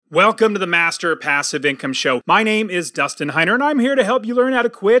Welcome to the Master Passive Income Show. My name is Dustin Heiner, and I'm here to help you learn how to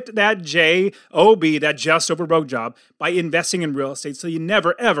quit that J-O-B, that just over broke job, by investing in real estate so you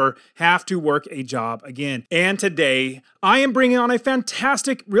never, ever have to work a job again. And today, I am bringing on a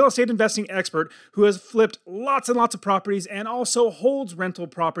fantastic real estate investing expert who has flipped lots and lots of properties and also holds rental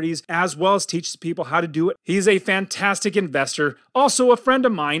properties as well as teaches people how to do it. He's a fantastic investor, also a friend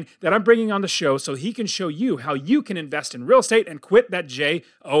of mine that I'm bringing on the show so he can show you how you can invest in real estate and quit that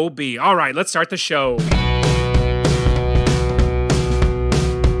J-O-B. All right, let's start the show.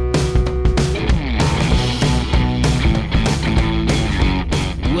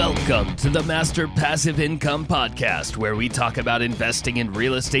 Welcome to the Master Passive Income Podcast, where we talk about investing in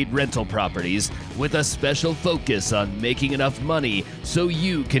real estate rental properties with a special focus on making enough money so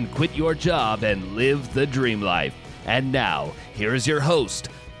you can quit your job and live the dream life. And now, here is your host,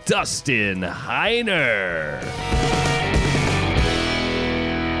 Dustin Heiner.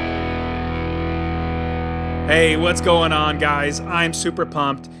 Hey, what's going on, guys? I'm super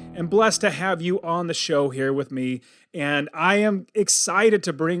pumped and blessed to have you on the show here with me. And I am excited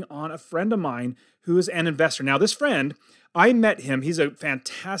to bring on a friend of mine who is an investor. Now, this friend, I met him. He's a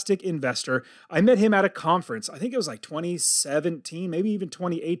fantastic investor. I met him at a conference. I think it was like 2017, maybe even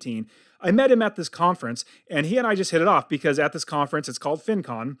 2018. I met him at this conference, and he and I just hit it off because at this conference, it's called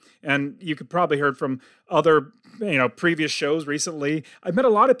FinCon, and you could probably heard from other, previous shows recently. I've met a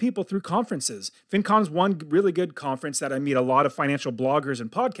lot of people through conferences. FinCon's one really good conference that I meet a lot of financial bloggers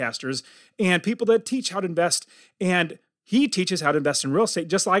and podcasters and people that teach how to invest, and he teaches how to invest in real estate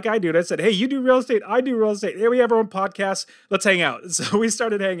just like I do. And I said, hey, you do real estate, I do real estate. Hey, we have our own podcast. Let's hang out. So we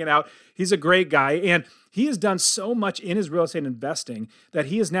started hanging out. He's a great guy. And he has done so much in his real estate investing that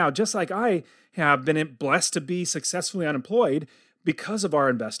he is now, just like I have been blessed to be successfully unemployed because of our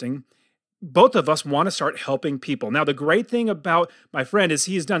investing. Both of us want to start helping people. Now, the great thing about my friend is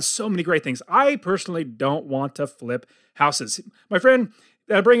he has done so many great things. I personally don't want to flip houses. My friend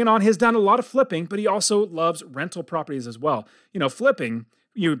that I'm bringing on has done a lot of flipping, but he also loves rental properties as well. Flipping,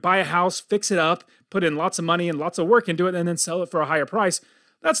 you buy a house, fix it up, put in lots of money and lots of work into it, and then sell it for a higher price.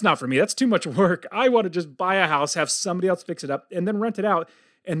 That's not for me. That's too much work. I want to just buy a house, have somebody else fix it up, and then rent it out,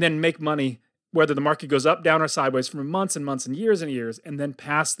 and then make money, whether the market goes up, down, or sideways for months and months and years, and then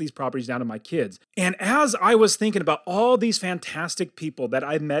pass these properties down to my kids. And as I was thinking about all these fantastic people that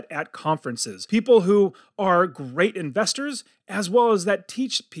I met at conferences, people who are great investors, as well as that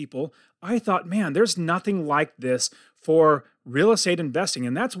teach people, I thought, man, there's nothing like this for real estate investing.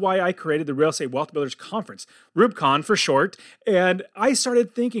 And that's why I created the Real Estate Wealth Builders Conference, RubeCon for short. And I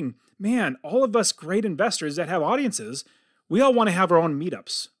started thinking, man, all of us great investors that have audiences, we all want to have our own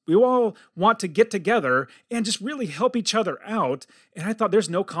meetups. We all want to get together and just really help each other out. And I thought there's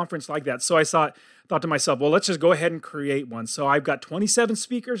no conference like that. So I thought to myself, well, let's just go ahead and create one. So I've got 27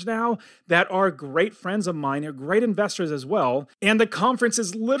 speakers now that are great friends of mine, are great investors as well. And the conference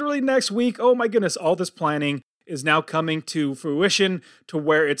is literally next week. Oh my goodness, all this planning is now coming to fruition to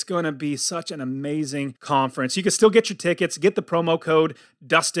where it's going to be such an amazing conference. You can still get your tickets, get the promo code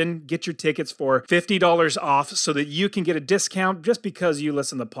Dustin, get your tickets for $50 off so that you can get a discount just because you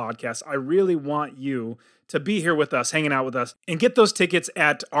listen to the podcast. I really want you to be here with us, hanging out with us, and get those tickets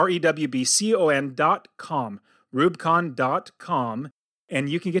at rewbcon.com, rubecon.com. And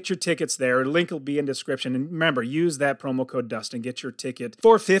you can get your tickets there. Link will be in description. And remember, use that promo code Dustin. Get your ticket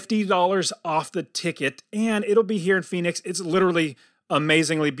for $50 off the ticket. And it'll be here in Phoenix. It's literally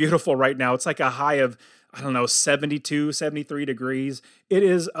amazingly beautiful right now. It's like a high of, 72, 73 degrees. It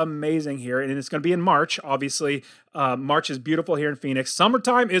is amazing here. And it's going to be in March, obviously. March is beautiful here in Phoenix.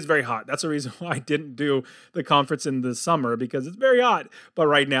 Summertime is very hot. That's the reason why I didn't do the conference in the summer, because it's very hot. But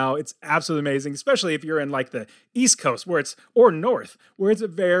right now, it's absolutely amazing, especially if you're in like the East Coast or North, where it's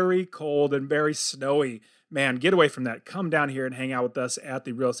very cold and very snowy. Man, get away from that. Come down here and hang out with us at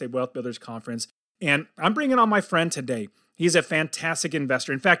the Real Estate Wealth Builders Conference. And I'm bringing on my friend today. He's a fantastic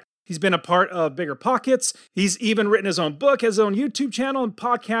investor. In fact, he's been a part of Bigger Pockets. He's even written his own book, his own YouTube channel and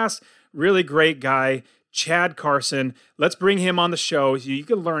podcast. Really great guy, Chad Carson. Let's bring him on the show so you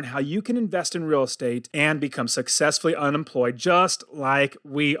can learn how you can invest in real estate and become successfully unemployed just like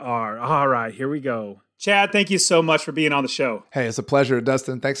we are. All right, here we go. Chad, thank you so much for being on the show. Hey, it's a pleasure,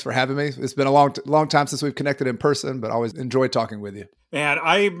 Dustin. Thanks for having me. It's been a long time since we've connected in person, but I always enjoy talking with you. Man,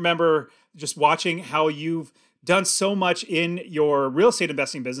 I remember just watching how you've done so much in your real estate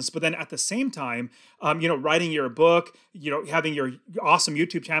investing business, but then at the same time, writing your book, having your awesome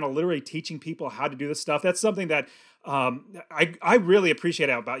YouTube channel, literally teaching people how to do this stuff. That's something that I really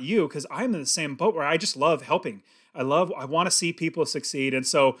appreciate about you, because I'm in the same boat where I just love helping. I want to see people succeed. And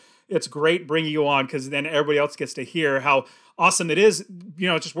so it's great bringing you on, because then everybody else gets to hear how awesome it is,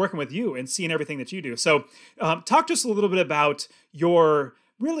 just working with you and seeing everything that you do. So talk to us a little bit about your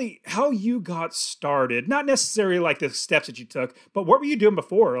really how you got started, not necessarily like the steps that you took, but what were you doing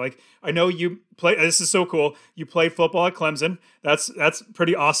before? Like, I know you play, this is so cool. You played football at Clemson. That's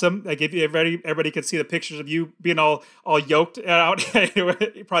pretty awesome. Like if everybody could see the pictures of you being all yoked out,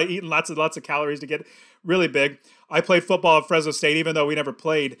 probably eating lots of calories to get really big. I played football at Fresno State, even though we never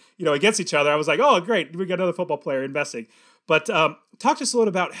played, against each other. I was like, oh, great. We got another football player investing. But talk to us a little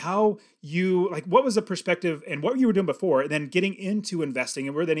about how what was the perspective and what you were doing before, and then getting into investing,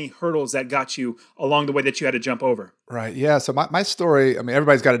 and were there any hurdles that got you along the way that you had to jump over? Right. Yeah. So my story, I mean,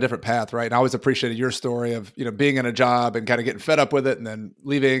 everybody's got a different path, right? And I always appreciated your story of, being in a job and kind of getting fed up with it and then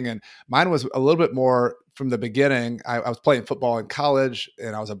leaving. And mine was a little bit more from the beginning. I was playing football in college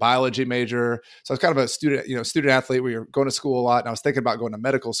and I was a biology major. So I was kind of a student athlete where you're going to school a lot. And I was thinking about going to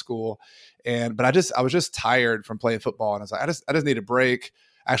medical school. But I was just tired from playing football. And I was like, I just need a break.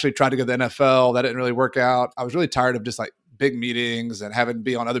 I actually tried to go to the NFL. That didn't really work out. I was really tired of just like big meetings and having to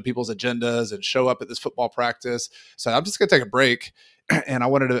be on other people's agendas and show up at this football practice. So I'm just going to take a break. And I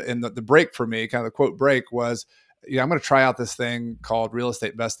wanted to, and the break for me, kind of the quote break was, I'm going to try out this thing called real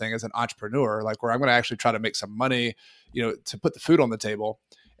estate investing as an entrepreneur, like where I'm going to actually try to make some money, to put the food on the table.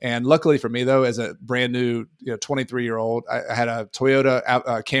 And luckily for me, though, as a brand new 23-year-old, I had a Toyota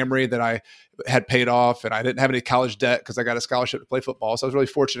Camry that I had paid off, and I didn't have any college debt because I got a scholarship to play football. So I was really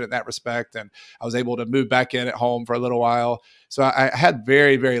fortunate in that respect, and I was able to move back in at home for a little while. So I had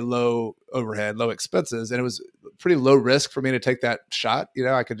very, very low overhead, low expenses, and it was pretty low risk for me to take that shot.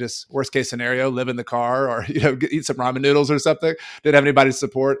 I could just, worst case scenario, live in the car or eat some ramen noodles or something. Didn't have anybody to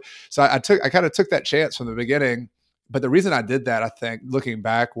support, so I kind of took that chance from the beginning. But the reason I did that, I think, looking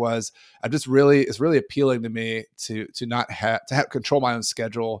back, was it's really appealing to me to not have control my own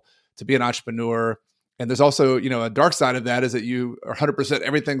schedule, to be an entrepreneur. And there's also, a dark side of that is that you are 100%,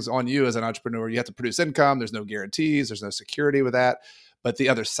 everything's on you as an entrepreneur. You have to produce income. There's no guarantees. There's no security with that. But the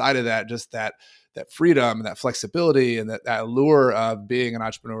other side of that, just that freedom and that flexibility and that allure of being an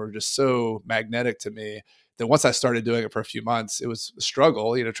entrepreneur was just so magnetic to me that once I started doing it for a few months, it was a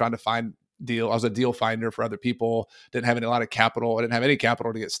struggle, trying to find deal. I was a deal finder for other people, didn't have a lot of capital. I didn't have any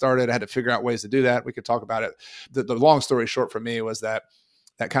capital to get started. I had to figure out ways to do that. We could talk about it. The long story short for me was that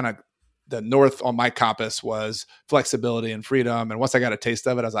kind of the north on my compass was flexibility and freedom. And once I got a taste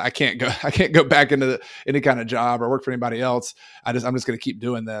of it, I was like, I can't go back into any kind of job or work for anybody else. I'm just going to keep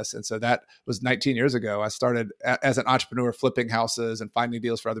doing this. And so that was 19 years ago. I started as an entrepreneur, flipping houses and finding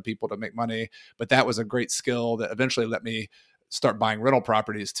deals for other people to make money. But that was a great skill that eventually let me start buying rental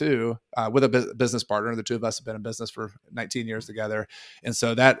properties too, with a business partner. The two of us have been in business for 19 years together. And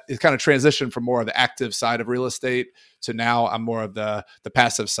so that is kind of transitioned from more of the active side of real estate to now I'm more of the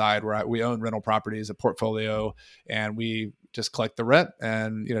passive side where we own rental properties, a portfolio, and we just collect the rent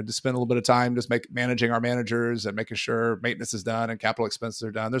and, just spend a little bit of time just managing our managers and making sure maintenance is done and capital expenses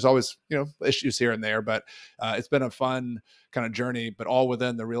are done. There's always, issues here and there, but it's been a fun kind of journey, but all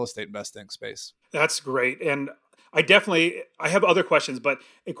within the real estate investing space. That's great. And I have other questions, but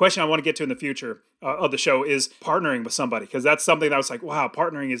a question I want to get to in the future of the show is partnering with somebody, because that's something that I was like, wow,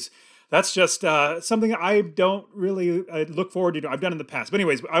 that's just something I don't really look forward to doing. I've done in the past. But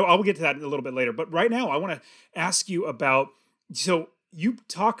anyways, I will get to that a little bit later. But right now, I want to ask you about, so you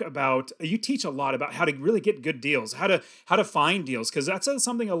teach a lot about how to really get good deals, how to find deals, because that's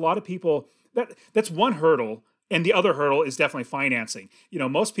something a lot of people, that's one hurdle. And the other hurdle is definitely financing.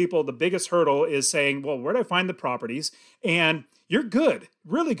 Most people, the biggest hurdle is saying, well, where do I find the properties? And you're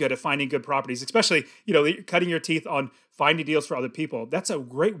really good at finding good properties, especially, cutting your teeth on finding deals for other people. That's a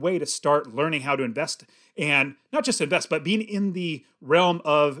great way to start learning how to invest, and not just invest, but being in the realm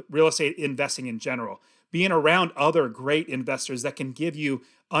of real estate investing in general, being around other great investors that can give you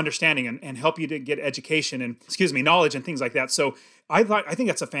understanding and help you to get education and, knowledge and things like that. So I think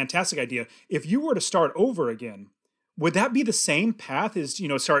that's a fantastic idea. If you were to start over again, would that be the same path as,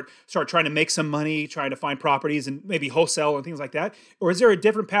 start trying to make some money, trying to find properties and maybe wholesale and things like that? Or is there a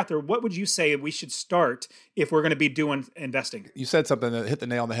different path, or what would you say we should start if we're going to be doing investing? You said something that hit the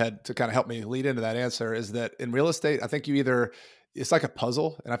nail on the head to kind of help me lead into that answer, is that in real estate, I think it's like a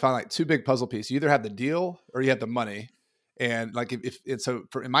puzzle. And I found like two big puzzle pieces. You either have the deal or you have the money. And like,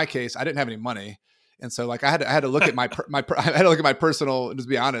 in my case, I didn't have any money. And so like I had to look at my personal, and just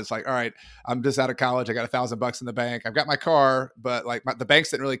be honest, like, all right, I'm just out of college. I got $1,000 in the bank. I've got my car, but like the banks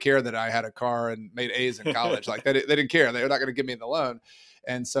didn't really care that I had a car and made A's in college. Like they didn't care. They were not going to give me the loan.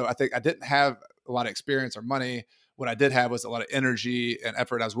 And so I think I didn't have a lot of experience or money. What I did have was a lot of energy and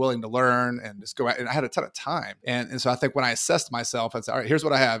effort. I was willing to learn and just go out, and I had a ton of time. And so I think when I assessed myself, I said, all right, here's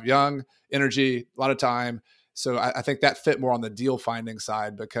what I have: young, energy, a lot of time. So I think that fit more on the deal finding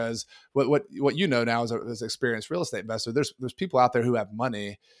side, because what you know now as an experienced real estate investor, there's people out there who have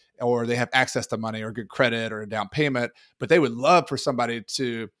money, or they have access to money or good credit or a down payment, but they would love for somebody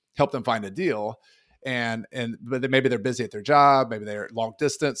to help them find a deal. But maybe they're busy at their job, maybe they're long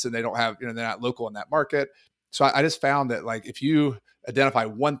distance and they don't have, they're not local in that market. So I just found that, like, if you identify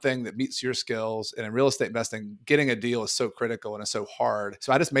one thing that meets your skills, and in real estate investing, getting a deal is so critical and it's so hard.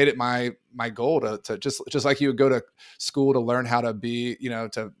 So I just made it my goal to just like you would go to school to learn how to be,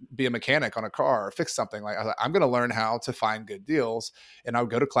 to be a mechanic on a car or fix something. Like, I'm going to learn how to find good deals, and I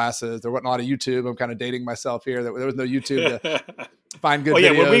would go to classes. There wasn't a lot of YouTube. I'm kind of dating myself here. There was no YouTube to find good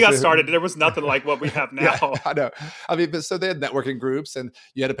videos. When we got started, there was nothing like what we have now. Yeah, I know. I mean, but so they had networking groups, and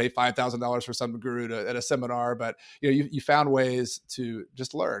you had to pay $5,000 for some guru at a seminar, but you found ways to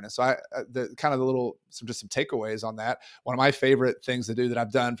just learn. And so some takeaways on that. One of my favorite things to do that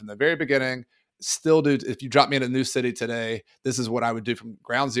I've done from the very beginning, still do, if you drop me in a new city today, this is what I would do from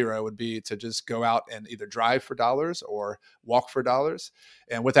ground zero, would be to just go out and either drive for dollars or walk for dollars.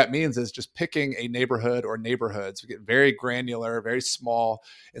 And what that means is just picking a neighborhood or neighborhoods. We get very granular, very small,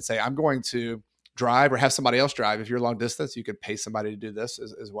 and say, I'm going to drive, or have somebody else drive. If you're long distance, you could pay somebody to do this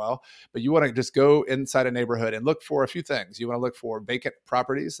as well. But you want to just go inside a neighborhood and look for a few things. You want to look for vacant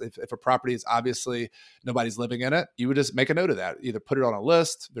properties. If a property is obviously nobody's living in it, you would just make a note of that. Either put it on a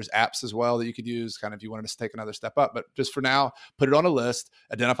list. There's apps as well that you could use, kind of, if you wanted to take another step up. But just for now, put it on a list,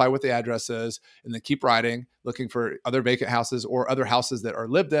 identify what the address is, and then keep writing, looking for other vacant houses or other houses that are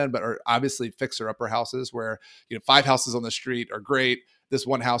lived in, but are obviously fixer-upper houses where, 5 houses on the street are great. This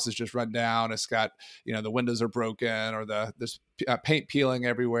one house is just run down. It's got, the windows are broken, or there's paint peeling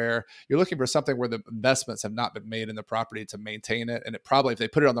everywhere. You're looking for something where the investments have not been made in the property to maintain it. And it probably, if they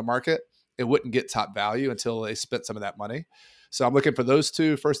put it on the market, it wouldn't get top value until they spent some of that money. So I'm looking for those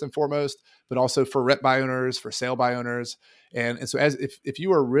two first and foremost, but also for rent by owners, for sale by owners. And so if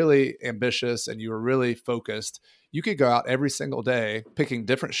you are really ambitious and you are really focused, you could go out every single day picking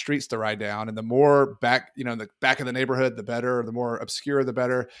different streets to ride down. And the more back, in the back of the neighborhood, the better. The more obscure, the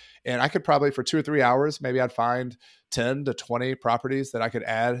better. And I could probably, for 2 or 3 hours, maybe I'd find 10 to 20 properties that I could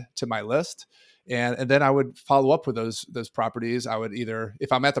add to my list. And then I would follow up with those properties. I would either,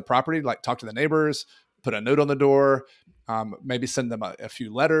 if I'm at the property, like talk to the neighbors, put a note on the door, maybe send them a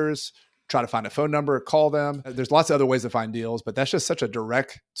few letters, try to find a phone number, call them. There's lots of other ways to find deals, but that's just such a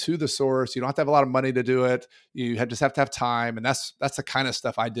direct to the source. You don't have to have a lot of money to do it. You just have to have time. And that's the kind of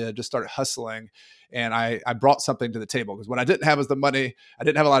stuff I did, just started hustling. And I brought something to the table, because what I didn't have was the money. I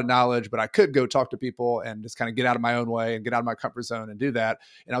didn't have a lot of knowledge, but I could go talk to people and just kind of get out of my own way and get out of my comfort zone and do that.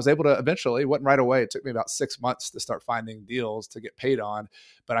 And I was able to eventually, it wasn't right away. It took me about 6 months to start finding deals to get paid on.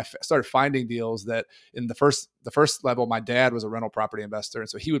 But I started finding deals that in the first level, my dad was a rental property investor. And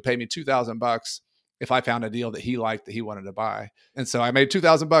so he would pay me $2,000 if I found a deal that he liked, that he wanted to buy. And so I made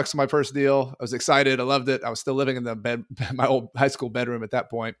 $2,000 on my first deal. I was excited. I loved it. I was still living in my old high school bedroom at that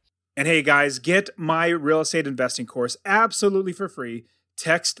point. And hey guys, get my real estate investing course absolutely for free.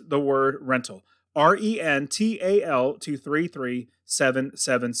 Text the word rental, RENTAL to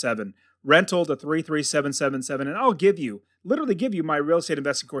 33777. Rental to 33777. And I'll literally give you my real estate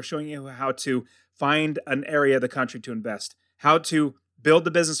investing course, showing you how to find an area of the country to invest, how to build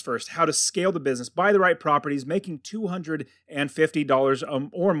the business first, how to scale the business, buy the right properties, making $250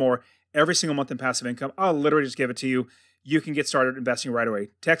 or more every single month in passive income. I'll literally just give it to you. You can get started investing right away.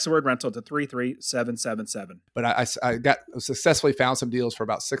 Text the word rental to 33777. But I successfully found some deals for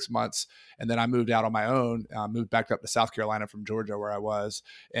about 6 months. And then I moved out on my own, moved back up to South Carolina from Georgia, where I was,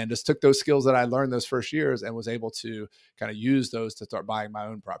 and just took those skills that I learned those first years and was able to kind of use those to start buying my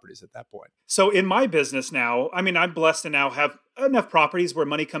own properties at that point. So in my business now, I'm blessed to now have enough properties where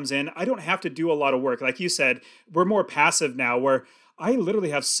money comes in. I don't have to do a lot of work. Like you said, we're more passive now, where I literally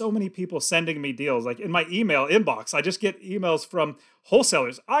have so many people sending me deals. Like in my email inbox, I just get emails from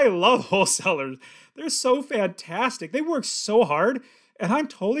wholesalers. I love wholesalers. They're so fantastic. They work so hard, and I'm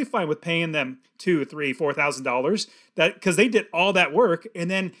totally fine with paying them $2,000, $3,000, $4,000 because they did all that work.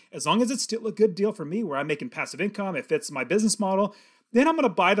 And then as long as it's still a good deal for me, where I'm making passive income, it fits my business model, then I'm going to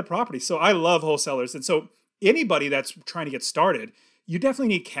buy the property. So I love wholesalers. And so anybody that's trying to get started, you definitely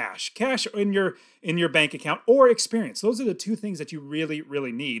need cash in your bank account, or experience. Those are the two things that you really,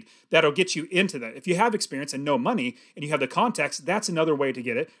 really need that'll get you into that. If you have experience and no money and you have the context, that's another way to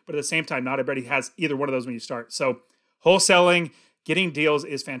get it. But at the same time, not everybody has either one of those when you start. So wholesaling, getting deals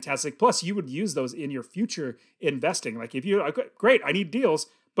is fantastic. Plus, you would use those in your future investing. Like if you're like, great, I need deals,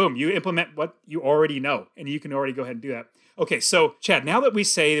 boom, you implement what you already know, and you can already go ahead and do that. Okay, so Chad, now that we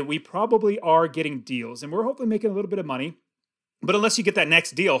say that we probably are getting deals and we're hopefully making a little bit of money, But unless you get that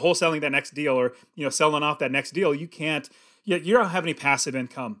next deal, wholesaling that next deal, or selling off that next deal, you can't. You don't have any passive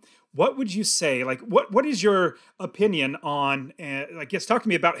income. What would you say? Like, what is your opinion on? Yes, talk to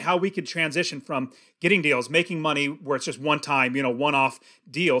me about how we could transition from getting deals, making money where it's just one time, one-off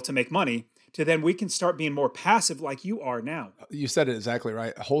deal to make money, to then we can start being more passive like you are now. You said it exactly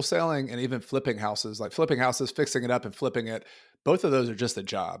right. Wholesaling and even flipping houses, like flipping houses, fixing it up and flipping it. Both of those are just a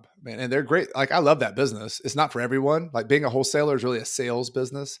job, man. And they're great. Like, I love that business. It's not for everyone. Like, being a wholesaler is really a sales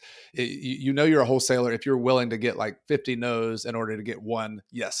business. You're a wholesaler if you're willing to get like 50 no's in order to get one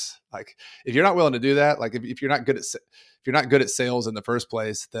yes. Like, if you're not willing to do that, like if you're not good at sales in the first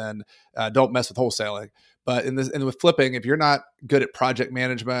place, then don't mess with wholesaling. But and with flipping, if you're not good at project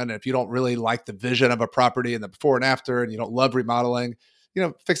management, and if you don't really like the vision of a property and the before and after, and you don't love remodeling,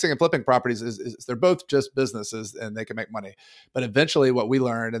 fixing and flipping properties is they're both just businesses and they can make money. But eventually what we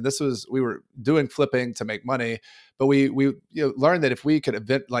learned, and we were doing flipping to make money, but we learned that if we could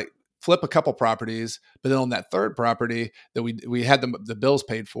flip a couple properties, but then on that third property that we had the bills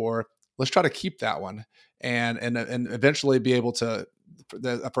paid for, let's try to keep that one and eventually be able to,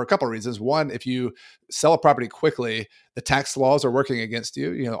 for a couple of reasons. One, if you sell a property quickly, the tax laws are working against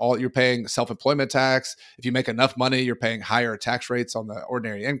you. You're paying self-employment tax. If you make enough money, you're paying higher tax rates on the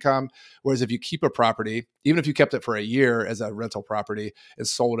ordinary income. Whereas if you keep a property, even if you kept it for a year as a rental property and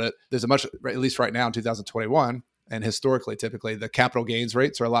sold it, there's at least right now in 2021, and historically, typically, the capital gains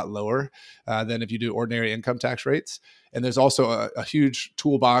rates are a lot lower than if you do ordinary income tax rates. And there's also a huge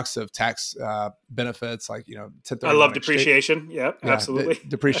toolbox of tax benefits, like 1031. I love depreciation. Yeah, absolutely.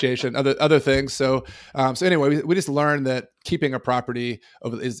 Depreciation, other things. So anyway, we just learned that keeping a property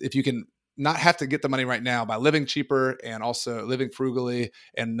is, if you can not have to get the money right now by living cheaper and also living frugally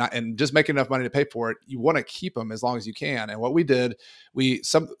and just making enough money to pay for it, you want to keep them as long as you can. And what we did,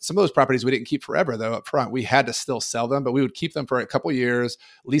 some of those properties we didn't keep forever though. Up front, we had to still sell them, but we would keep them for a couple of years,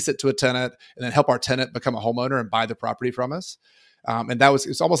 lease it to a tenant, and then help our tenant become a homeowner and buy the property from us. And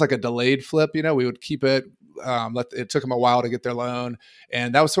it's almost like a delayed flip. We would keep it. It took them a while to get their loan,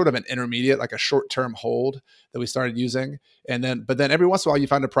 and that was sort of an intermediate, like a short-term hold that we started using. But then every once in a while, you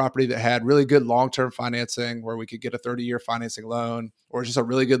find a property that had really good long-term financing, where we could get a 30-year financing loan, or just a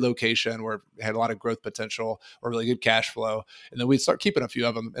really good location where it had a lot of growth potential or really good cash flow, and then we'd start keeping a few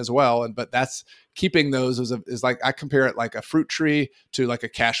of them as well. But that's keeping those is like, I compare it like a fruit tree to like a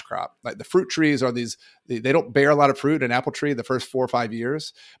cash crop. Like, the fruit trees are they don't bear a lot of fruit. An apple tree the first 4 or 5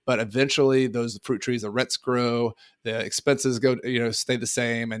 years, but eventually those fruit trees, the rents grow, the expenses go, stay the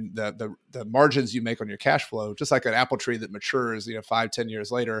same, and the margins you make on your cash flow, just like an apple tree that matures, 5-10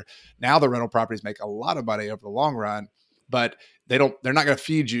 years later. Now the rental properties make a lot of money over the long run, but they're not going to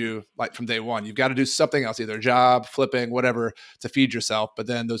feed you like from day one. You've got to do something else, either a job, flipping, whatever, to feed yourself. But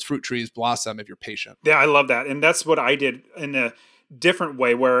then those fruit trees blossom if you're patient. Yeah, I love that. And that's what I did in a different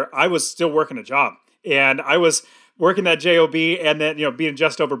way, where I was still working a job and I was working that job, and then, being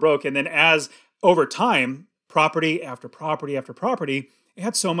just over broke. And then as over time, property after property after property, it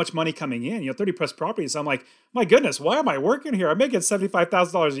had so much money coming in, 30 plus properties. I'm like, my goodness, why am I working here? I'm making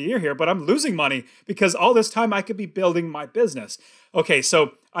 $75,000 a year here, but I'm losing money because all this time I could be building my business. Okay,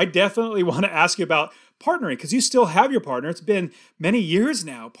 so I definitely want to ask you about partnering, because you still have your partner. It's been many years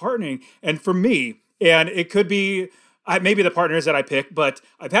now partnering. And for me, and it could be maybe the partners that I pick, but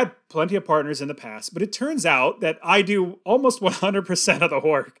I've had plenty of partners in the past. But it turns out that I do almost 100% of the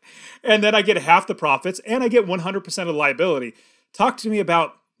work, and then I get half the profits, and I get 100% of the liability. Talk to me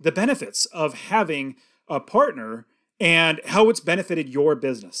about the benefits of having a partner and how it's benefited your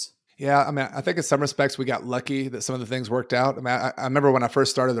business. Yeah, I mean, I think in some respects we got lucky that some of the things worked out. I mean, I remember when I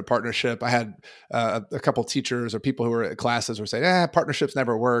first started the partnership, I had a couple teachers or people who were at classes were saying, partnerships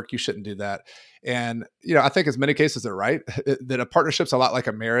never work. You shouldn't do that. And, I think in many cases they're right, that a partnership's a lot like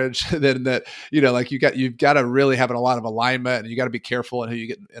a marriage, then that, like you've got to really have a lot of alignment, and you got to be careful in who you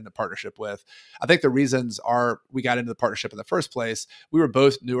get in the partnership with. I think the reasons we got into the partnership in the first place, we were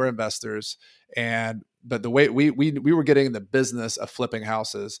both newer investors, but the way we were getting in the business of flipping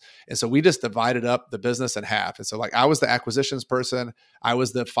houses. And so we just divided up the business in half. And so like, I was the acquisitions person, I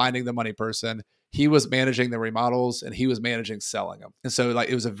was the finding the money person. He was managing the remodels, and he was managing selling them. And so like,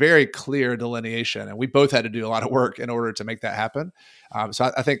 it was a very clear delineation, and we both had to do a lot of work in order to make that happen.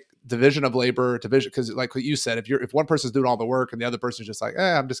 So I think division of labor, because like what you said, if one person's doing all the work and the other person's just like,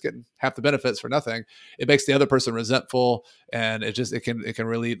 I'm just getting half the benefits for nothing, it makes the other person resentful, and it can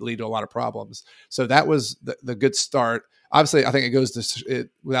really lead to a lot of problems. So that was the good start. obviously, I think it goes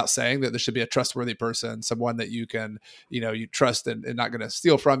without saying that there should be a trustworthy person, someone that you can, you trust and not going to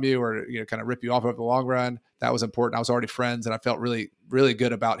steal from you or, kind of rip you off over the long run. That was important. I was already friends and I felt really, really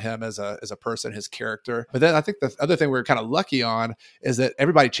good about him as a person, his character. But then I think the other thing we were kind of lucky on is that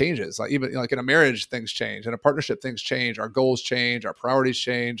everybody changes. Like even like in a marriage, things change. In a partnership, things change. Our goals change. Our priorities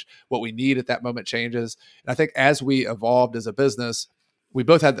change. What we need at that moment changes. And I think as we evolved as a business, we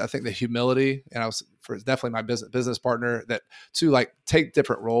both had, I think, the humility, and I was definitely my business partner, that to like take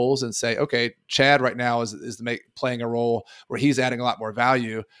different roles and say, okay, Chad right now is playing a role where he's adding a lot more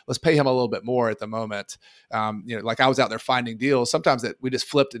value. Let's pay him a little bit more at the moment. Like I was out there finding deals sometimes that we just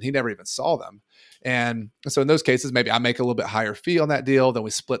flipped and he never even saw them. And so in those cases, maybe I make a little bit higher fee on that deal, then we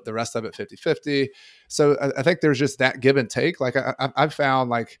split the rest of it 50-50. So I think there's just that give and take. Like I've found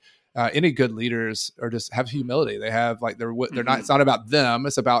like, any good leaders are just have humility. They have like, they're not, it's not about them.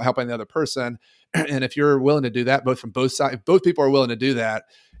 It's about helping the other person. And if you're willing to do that, both from both sides, if both people are willing to do that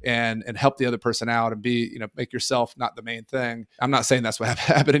and help the other person out and be, make yourself not the main thing. I'm not saying that's what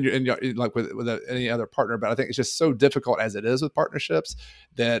happened in your like with any other partner, but I think it's just so difficult as it is with partnerships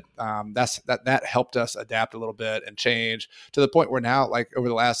that that helped us adapt a little bit and change to the point where now, like over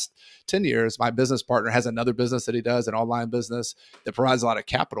the last 10 years, my business partner has another business that he does, an online business that provides a lot of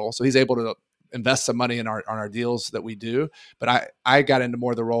capital. So he's able to invest some money in our deals that we do. But I got into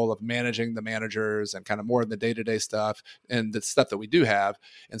more the role of managing the managers and kind of more of the day-to-day stuff and the stuff that we do have.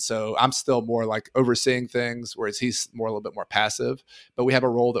 And so I'm still more like overseeing things, whereas he's a little bit more passive, but we have a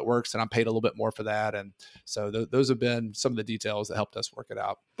role that works and I'm paid a little bit more for that. And so those have been some of the details that helped us work it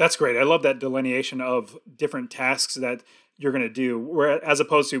out. That's great. I love that delineation of different tasks that you're going to do, where as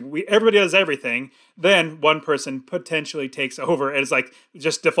opposed to everybody does everything, then one person potentially takes over and it's like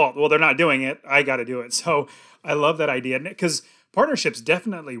just default. Well, they're not doing it. I got to do it. So I love that idea because partnerships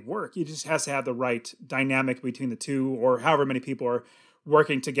definitely work. You just has to have the right dynamic between the two or however many people are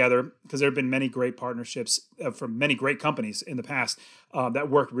working together, because there have been many great partnerships from many great companies in the past that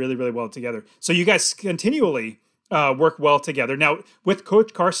work really, really well together. So you guys continually work well together. Now, with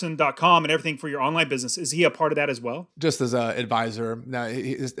CoachCarson.com and everything for your online business, is he a part of that as well? Just as an advisor. Now,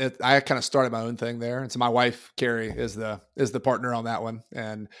 I kind of started my own thing there, and so my wife Carrie is the partner on that one.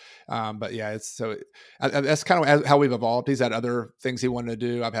 And but yeah, that's kind of how we've evolved. He's had other things he wanted to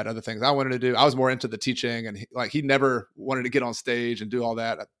do. I've had other things I wanted to do. I was more into the teaching, and he never wanted to get on stage and do all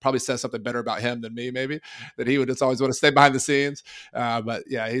that. It probably says something better about him than me, maybe, that he would just always want to stay behind the scenes. But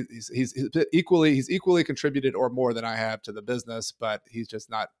yeah, he's equally contributed or more than I have to the business, but he's just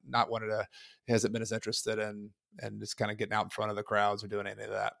not wanted to, hasn't been as interested in and just kind of getting out in front of the crowds or doing any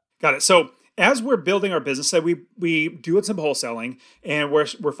of that. Got it. So as we're building our business, so we do some wholesaling and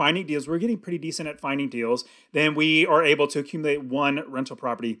we're finding deals. We're getting pretty decent at finding deals. Then we are able to accumulate one rental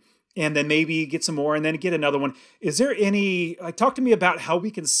property and then maybe get some more and then get another one. Is there any, talk to me about how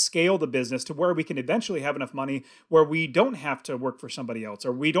we can scale the business to where we can eventually have enough money where we don't have to work for somebody else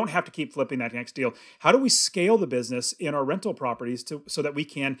or we don't have to keep flipping that next deal? How do we scale the business in our rental properties so that we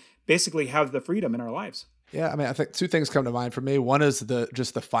can basically have the freedom in our lives? Yeah, I mean, I think two things come to mind for me. One is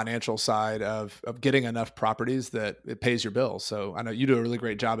just the financial side of getting enough properties that it pays your bills. So I know you do a really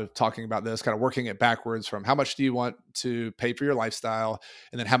great job of talking about this, kind of working it backwards from how much do you want to pay for your lifestyle,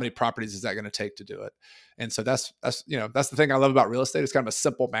 and then how many properties is that going to take to do it? And so that's the thing I love about real estate. It's kind of a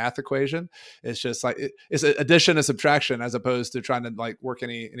simple math equation. It's just like it's addition and subtraction as opposed to trying to like work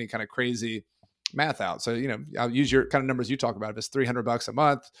any kind of crazy math out. So, I'll use your kind of numbers you talk about. If it's $300 a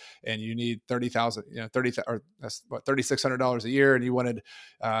month and you need 30,000, or that's what, $3,600 a year, and you wanted,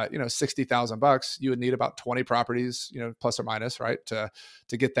 $60,000, you would need about 20 properties, plus or minus, right. To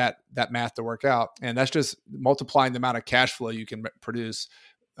get that math to work out. And that's just multiplying the amount of cash flow you can produce.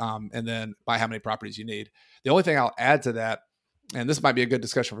 And then by how many properties you need. The only thing I'll add to that, and this might be a good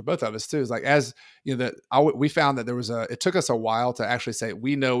discussion for both of us too, is like, as you know, we found that it took us a while to actually say,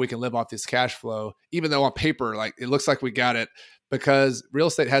 we know we can live off this cash flow, even though on paper, like it looks like we got it, because real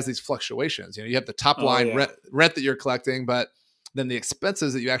estate has these fluctuations. You have the top line rent that you're collecting, but then the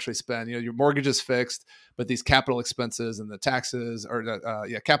expenses that you actually spend, your mortgage is fixed, but these capital expenses and the taxes or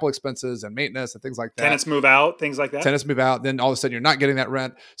capital expenses and maintenance and things like that. Tenants move out, things like that. Tenants move out. Then all of a sudden you're not getting that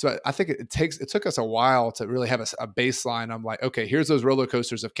rent. So I think it took us a while to really have a baseline. I'm like, okay, here's those roller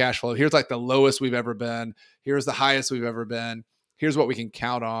coasters of cash flow. Here's like the lowest we've ever been. Here's the highest we've ever been. Here's what we can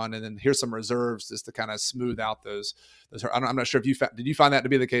count on. And then here's some reserves just to kind of smooth out those. I'm not sure if did you find that to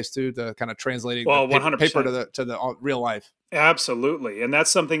be the case too, the kind of translating 100%. Paper to the real life? Absolutely. And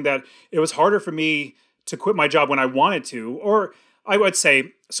that's something that it was harder for me to quit my job when I wanted to, or I would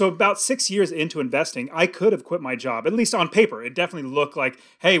say, so about 6 years into investing, I could have quit my job, at least on paper. It definitely looked like,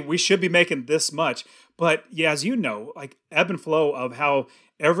 hey, we should be making this much. But yeah, as you know, like ebb and flow of how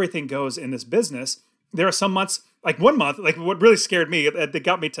everything goes in this business, there are some months, like one month, like what really scared me, that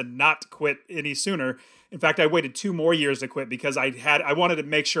got me to not quit any sooner. In fact, I waited 2 more years to quit because I wanted to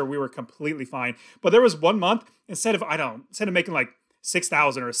make sure we were completely fine. But there was one month, instead of making like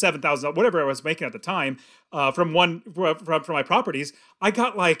 6,000 or 7,000, whatever I was making at the time, from my properties, I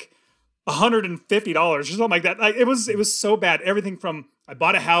got like $150 or something like that. Like it was so bad. Everything from, I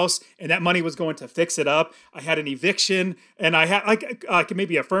bought a house and that money was going to fix it up. I had an eviction and I had like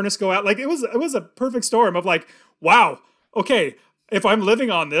maybe a furnace go out. Like it was a perfect storm of like, wow, okay, if I'm living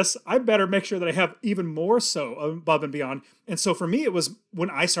on this, I better make sure that I have even more so above and beyond. And so for me, it was when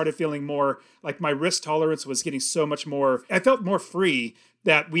I started feeling more like my risk tolerance was getting so much more, I felt more free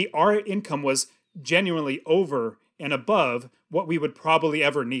that our income was genuinely over and above what we would probably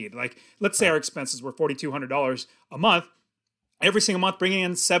ever need. Like, let's say our expenses were $4,200 a month. Every single month bringing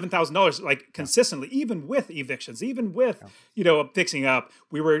in $7,000, like consistently, even with evictions, even with, fixing up,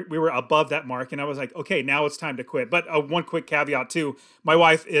 we were above that mark. And I was like, okay, now it's time to quit. But one quick caveat too, my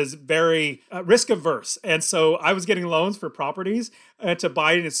wife is very risk averse. And so I was getting loans for properties to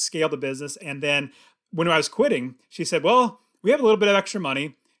buy and scale the business. And then when I was quitting, she said, well, we have a little bit of extra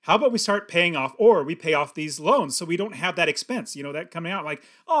money. How about we start paying off, or we pay off these loans so we don't have that expense, that coming out. Like,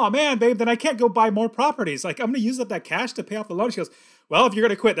 oh man, babe, then I can't go buy more properties. Like, I'm going to use up that cash to pay off the loan. She goes, well, if you're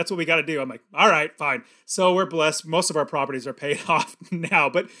going to quit, that's what we got to do. I'm like, all right, fine. So we're blessed. Most of our properties are paid off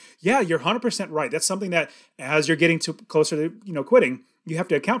now. But yeah, you're 100% right. That's something that as you're getting closer to, quitting, you have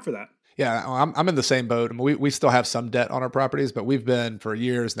to account for that. Yeah, I'm in the same boat. I mean, we still have some debt on our properties, but we've been for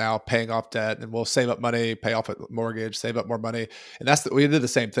years now paying off debt, and we'll save up money, pay off a mortgage, save up more money, and we did the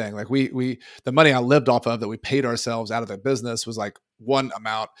same thing. Like we the money I lived off of that we paid ourselves out of the business was like one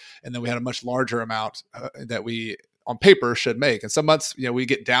amount, and then we had a much larger amount that we on paper should make. And some months, we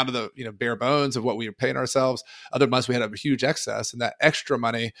get down to the, bare bones of what we were paying ourselves. Other months we had a huge excess, and that extra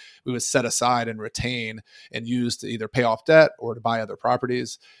money we would set aside and retain and use to either pay off debt or to buy other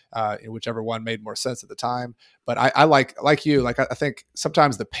properties, whichever one made more sense at the time. But I like you, I think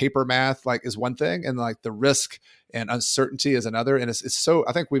sometimes the paper math is one thing, and the risk and uncertainty is another. And it's so,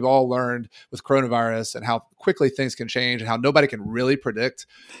 I think we've all learned with coronavirus and how quickly things can change and how nobody can really predict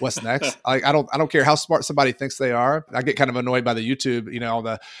what's next. I don't care how smart somebody thinks they are. I get kind of annoyed by the YouTube, all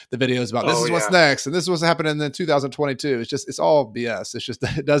the videos about this is what's next and this is what's happening in 2022. It's all BS. It's just,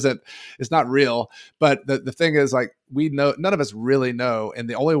 it's not real. But the thing is, we know, none of us really know. And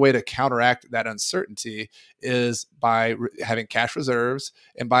the only way to counteract that uncertainty is by having cash reserves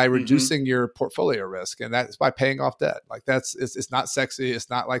and by reducing your portfolio risk. And that's by paying off debt. It's not sexy. It's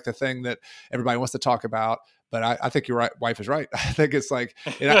not like the thing that everybody wants to talk about. But I think your wife is right. I think it's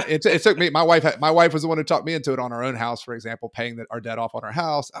it took me. My wife was the one who talked me into it on our own house, for example, paying our debt off on our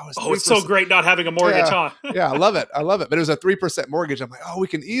house. It's so great not having a mortgage, huh? Yeah, I love it. But it was a 3% mortgage. I'm like, we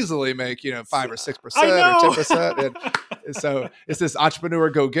can easily make 5 or 6% or 10%. And so it's this entrepreneur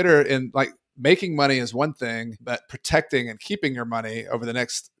go-getter, and making money is one thing, but protecting and keeping your money over the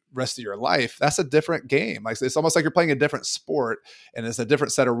next rest of your life, that's a different game. It's almost like you're playing a different sport, and it's a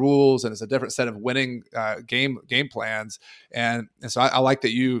different set of rules, and it's a different set of winning game plans. And so I like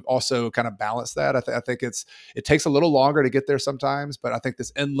that you also kind of balance that. I think it takes a little longer to get there sometimes, but I think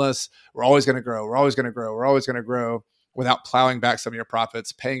this endless, we're always going to grow, we're always going to grow, we're always going to grow, without plowing back some of your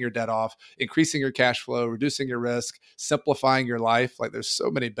profits, paying your debt off, increasing your cash flow, reducing your risk, simplifying your life. There's so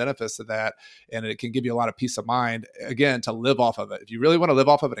many benefits to that, and it can give you a lot of peace of mind, again, to live off of it. If you really want to live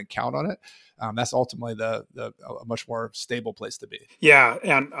off of it and count on it, that's ultimately a much more stable place to be. Yeah,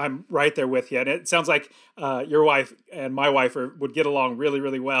 and I'm right there with you. And it sounds like your wife and my wife would get along really,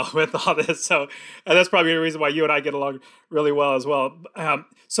 really well with all this. So and that's probably the reason why you and I get along really well as well.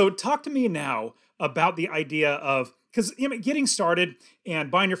 So talk to me now about the idea of, because getting started and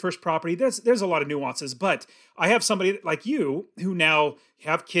buying your first property, there's a lot of nuances. But I have somebody like you who now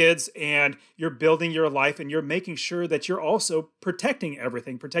have kids, and you're building your life, and you're making sure that you're also protecting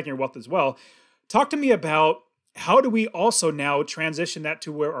everything, protecting your wealth as well. Talk to me about, how do we also now transition that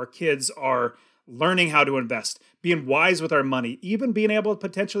to where our kids are learning how to invest, being wise with our money, even being able to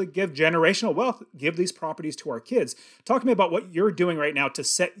potentially give generational wealth, give these properties to our kids. Talk to me about what you're doing right now to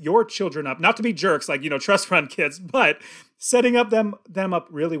set your children up, not to be jerks trust fund kids, but setting up them up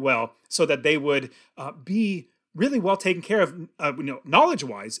really well so that they would be really well taken care of,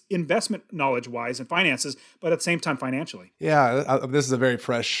 knowledge-wise, investment knowledge-wise, and finances, but at the same time financially. Yeah, this is a very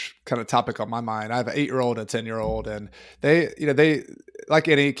fresh kind of topic on my mind. I have an 8-year-old and a 10-year-old, and they like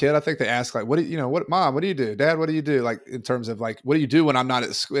any kid, I think they ask like, what, mom, what do you do? Dad, what do you do? Like in terms of like, what do you do when I'm not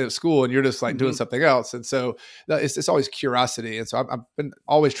at school and you're just like doing something else? And so it's always curiosity. And so I've been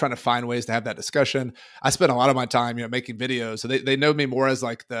always trying to find ways to have that discussion. I spend a lot of my time, making videos. So they know me more as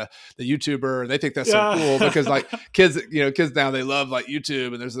like the YouTuber. They think that's so cool because like kids now, they love like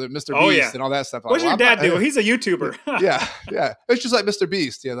YouTube, and there's the Mr. Beast and all that stuff. What's your dad do? He's a YouTuber. Yeah. It's just like Mr.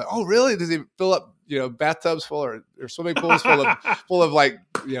 Beast. Like, oh, really? Does he fill up, bathtubs full or swimming pools full of like,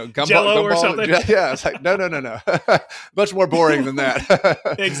 Jello or something? Yeah. It's like, no. Much more boring than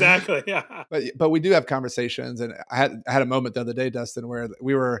that. Exactly. Yeah. But we do have conversations. And I had a moment the other day, Dustin, where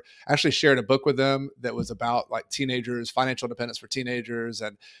we were actually sharing a book with them that was about like teenagers, financial independence for teenagers.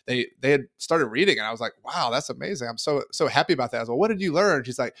 And they had started reading, and I was like, wow, that's amazing. I'm so happy about that. I was like, well, what did you learn?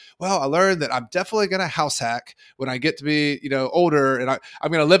 She's like, well, I learned that I'm definitely going to house hack when I get to be, older, and I'm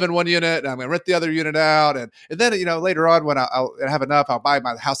going to live in one unit and I'm going to rent the other unit out. And then, later on when I'll have enough, I'll buy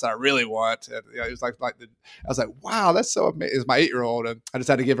my house that I really want. And it was I was like, wow, that's so amazing. It's my 8-year-old. And I just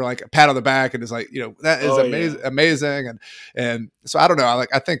had to give her like a pat on the back, and it's like, that is amazing. And so I don't know.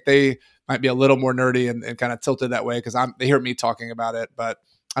 I think they might be a little more nerdy and kind of tilted that way because they hear me talking about it. But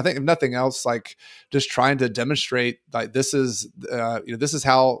I think if nothing else, like just trying to demonstrate like this is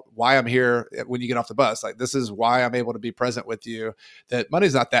why I'm here when you get off the bus. Like this is why I'm able to be present with you. That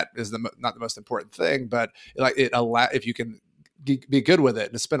money's not the most important thing, but like if you can be good with it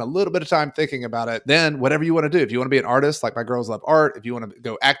and spend a little bit of time thinking about it, then whatever you want to do. If you want to be an artist, like my girls love art. If you want to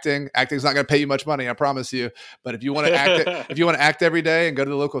go acting's not going to pay you much money, I promise you. But if you want to act every day and go to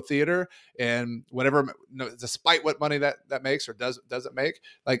the local theater and whatever, despite what money that makes or doesn't make,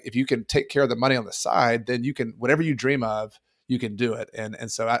 like if you can take care of the money on the side, then you can, whatever you dream of, you can do it.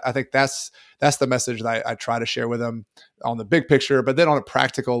 And so I think that's the message that I try to share with them on the big picture. But then on a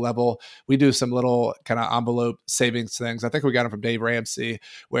practical level, we do some little kind of envelope savings things. I think we got them from Dave Ramsey,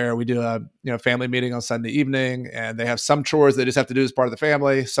 where we do a family meeting on Sunday evening, and they have some chores they just have to do as part of the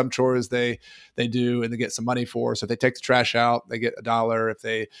family. Some chores they do and they get some money for. So if they take the trash out, they get $1. If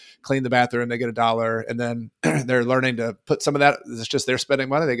they clean the bathroom, they get $1. And then they're learning to put some of that, it's just their spending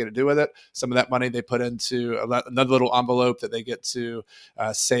money, they get to do with it. Some of that money they put into another little envelope that they get to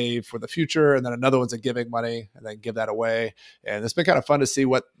save for the future. And then another one's a giving money, and then give that away. And it's been kind of fun to see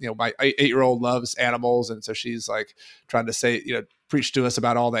what, my 8-year-old loves animals. And so she's like trying to say, preach to us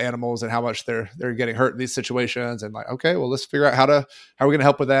about all the animals and how much they're getting hurt in these situations. And like, okay, well, let's figure out how are we going to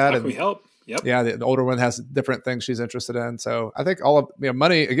help with that? How can we help? Yep. Yeah. The older one has different things she's interested in. So I think all of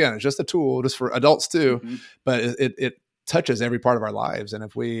money, again, is just a tool just for adults too, but it touches every part of our lives. And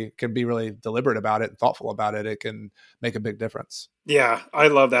if we can be really deliberate about it and thoughtful about it, it can make a big difference. Yeah. I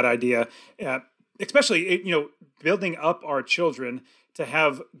love that idea. Especially, building up our children to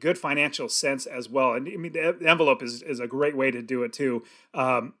have good financial sense as well. And I mean, the envelope is a great way to do it too.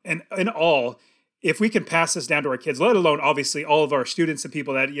 And in all, if we can pass this down to our kids, let alone obviously all of our students and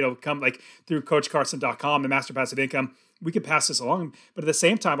people that, come like through CoachCarson.com and Master Passive Income, we can pass this along. But at the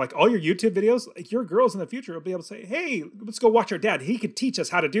same time, like all your YouTube videos, like your girls in the future will be able to say, hey, let's go watch our dad. He could teach us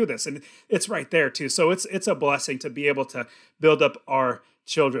how to do this. And it's right there too. So it's a blessing to be able to build up our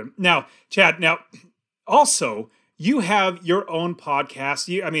children. Now, Chad, also, you have your own podcast.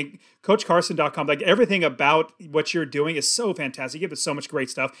 CoachCarson.com, like everything about what you're doing is so fantastic. You give us so much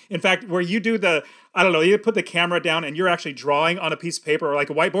great stuff. In fact, where you do you put the camera down and you're actually drawing on a piece of paper or like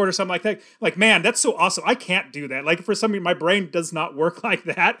a whiteboard or something like that. Like, man, that's so awesome. I can't do that. Like for some reason, my brain does not work like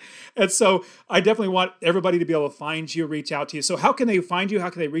that. And so I definitely want everybody to be able to find you, reach out to you. So how can they find you? How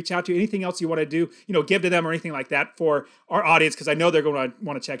can they reach out to you? Anything else you want to do, give to them or anything like that for our audience? Because I know they're going to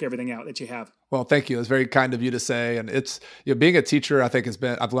want to check everything out that you have. Well, thank you. It's very kind of you to say. And it's, being a teacher, I think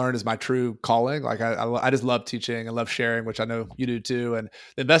I've learned is my true calling. Like I just love teaching and love sharing, which I know you do too. And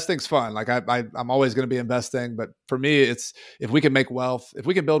investing's fun. Like I'm always going to be investing, but for me, it's, if we can make wealth, if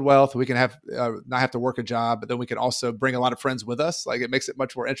we can build wealth, we can have, not have to work a job, but then we can also bring a lot of friends with us. Like it makes it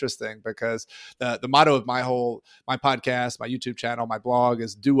much more interesting because the motto of my podcast, my YouTube channel, my blog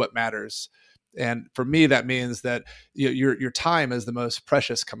is do what matters. And for me, that means that your time is the most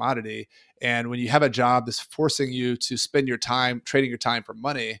precious commodity. And when you have a job that's forcing you to spend your time trading your time for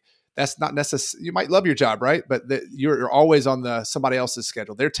money, that's not necessary. You might love your job, right? But you're always on somebody else's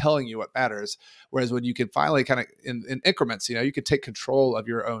schedule. They're telling you what matters. Whereas when you can finally kind of in increments, you can take control of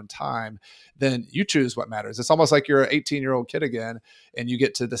your own time, then you choose what matters. It's almost like you're an 18-year-old kid again, and you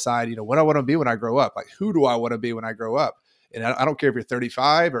get to decide, what I want to be when I grow up. Like, who do I want to be when I grow up? And I don't care if you're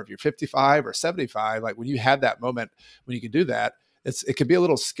 35 or if you're 55 or 75, like when you have that moment when you can do that, it can be a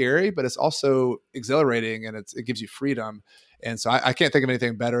little scary, but it's also exhilarating and it gives you freedom. And so I can't think of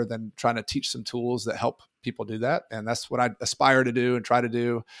anything better than trying to teach some tools that help people do that. And that's what I aspire to do and try to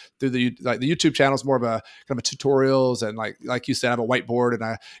do through the YouTube channel is more of a kind of a tutorials. And like you said, I have a whiteboard and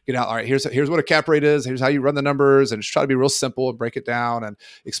I get out, all right, here's what a cap rate is. Here's how you run the numbers, and just try to be real simple and break it down and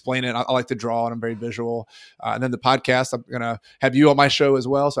explain it. I like to draw and I'm very visual. And then the podcast, I'm going to have you on my show as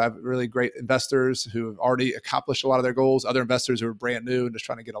well. So I have really great investors who have already accomplished a lot of their goals, other investors who are brand new and just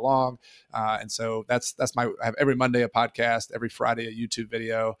trying to get along. And so I have every Monday a podcast, every Friday a YouTube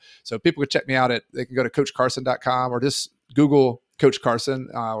video. So people can check me out they can go to coachcarson.com or just Google Coach Carson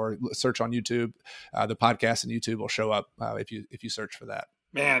or search on YouTube. The podcast and YouTube will show up if you search for that.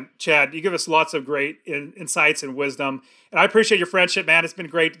 Man, Chad, you give us lots of great insights and wisdom, and I appreciate your friendship, man. It's been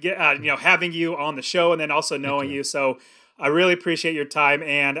great, having you on the show, and then also knowing you. So I really appreciate your time,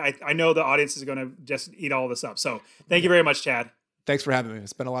 and I know the audience is going to just eat all this up. So thank you very much, Chad. Thanks for having me.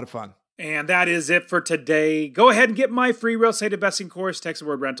 It's been a lot of fun. And that is it for today. Go ahead and get my free real estate investing course. Text the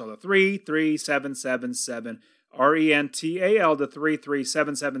word rental to 33777, RENTAL to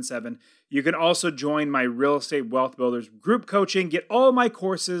 33777. You can also join my Real Estate Wealth Builders group coaching. Get all my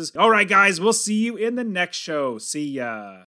courses. All right, guys, we'll see you in the next show. See ya.